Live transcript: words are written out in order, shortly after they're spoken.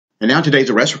And now today's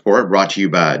arrest report brought to you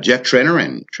by Jeff Trenter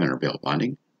and Trenter Bail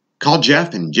Bonding. Call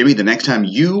Jeff and Jimmy the next time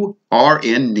you are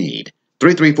in need.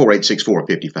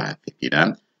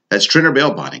 334-864-5559. That's Trenter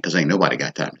Bail Bonding, because ain't nobody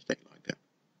got time to stay like that.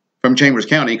 From Chambers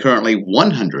County, currently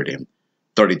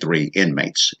 133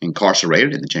 inmates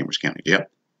incarcerated in the Chambers County Jail.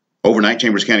 Overnight,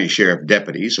 Chambers County Sheriff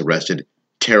deputies arrested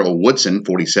Terrell Woodson,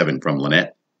 47, from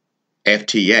Lynette.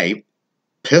 FTA,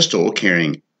 pistol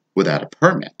carrying without a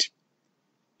permit.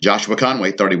 Joshua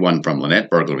Conway, 31, from Lynette,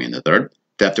 burglary in the third.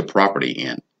 Theft of property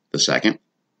in the second.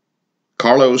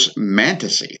 Carlos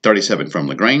Mantassi, 37, from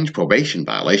LaGrange, probation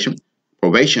violation.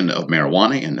 Probation of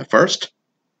marijuana in the first.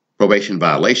 Probation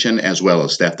violation as well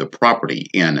as theft of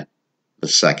property in the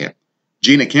second.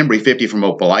 Gina Kimbry, 50, from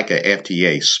Opelika,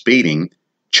 FTA, speeding.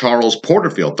 Charles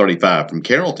Porterfield, 35, from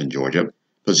Carrollton, Georgia,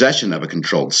 possession of a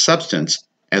controlled substance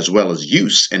as well as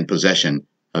use and possession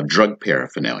of drug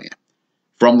paraphernalia.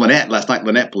 From Lynette, last night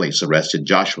Lynette police arrested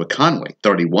Joshua Conway,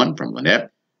 31, from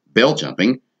Lynette, bail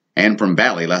jumping. And from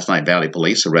Valley, last night Valley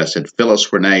police arrested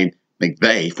Phyllis Renee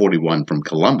McVeigh, 41, from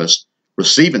Columbus,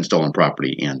 receiving stolen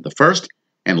property in the first,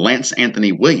 and Lance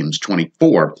Anthony Williams,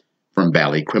 24, from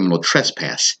Valley, criminal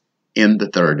trespass in the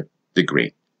third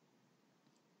degree.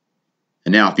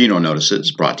 And now funeral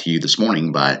notices brought to you this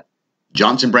morning by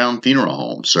Johnson Brown Funeral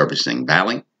Home, servicing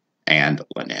Valley and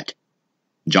Lynette.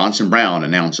 Johnson Brown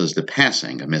announces the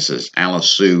passing of Mrs. Alice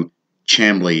Sue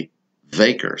Chambly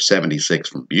Vaker, 76,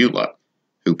 from Beulah,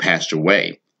 who passed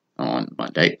away on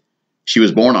Monday. She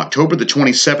was born October the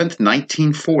 27th,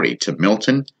 1940, to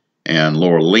Milton and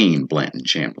Laureline Blanton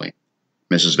Chambly.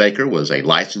 Mrs. Vaker was a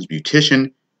licensed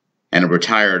beautician and a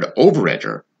retired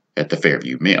overedger at the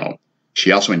Fairview Mill.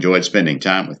 She also enjoyed spending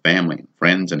time with family and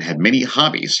friends and had many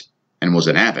hobbies and was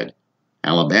an avid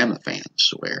Alabama fan,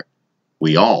 where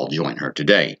we all join her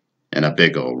today in a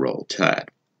big old roll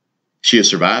tide. She is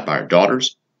survived by her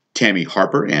daughters, Tammy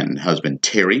Harper and husband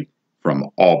Terry from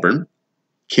Auburn,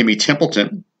 Kimmy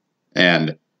Templeton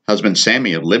and husband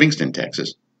Sammy of Livingston,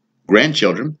 Texas,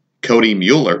 grandchildren Cody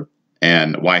Mueller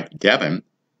and wife Devin,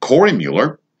 Corey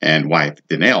Mueller and wife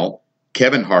Danelle,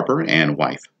 Kevin Harper and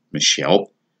wife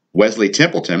Michelle, Wesley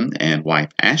Templeton and wife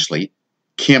Ashley,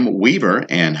 Kim Weaver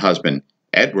and husband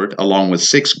Edward, along with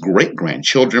 6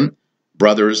 great-grandchildren,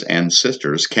 brothers and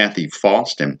sisters, Kathy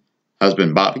Faust and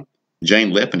husband Bobby,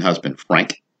 Jane Lipp and husband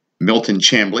Frank, Milton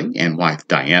Chambly and wife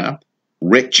Diana,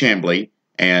 Rick Chambly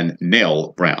and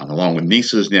Nell Brown, along with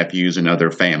nieces, nephews, and other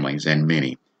families, and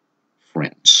many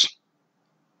friends.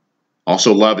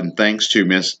 Also, love and thanks to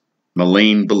Miss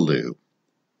Malene Ballou.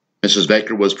 Mrs.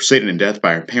 Baker was preceded in death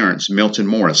by her parents, Milton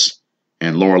Morris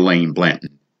and Laureline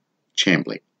Blanton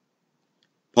Chambly.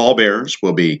 Pallbearers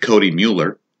will be Cody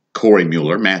Mueller, Corey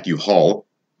Mueller, Matthew Hall,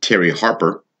 Terry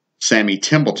Harper, Sammy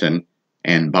Templeton,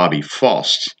 and Bobby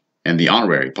Faust, and the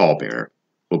honorary pallbearer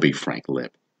will be Frank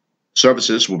Lipp.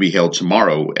 Services will be held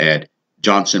tomorrow at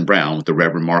Johnson Brown with the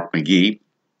Reverend Mark McGee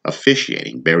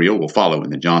officiating. Burial will follow in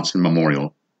the Johnson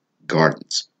Memorial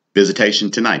Gardens.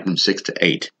 Visitation tonight from 6 to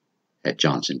 8 at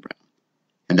Johnson Brown.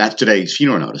 And that's today's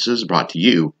funeral notices brought to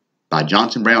you by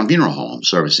Johnson Brown Funeral Home,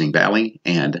 servicing Valley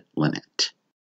and Lynette.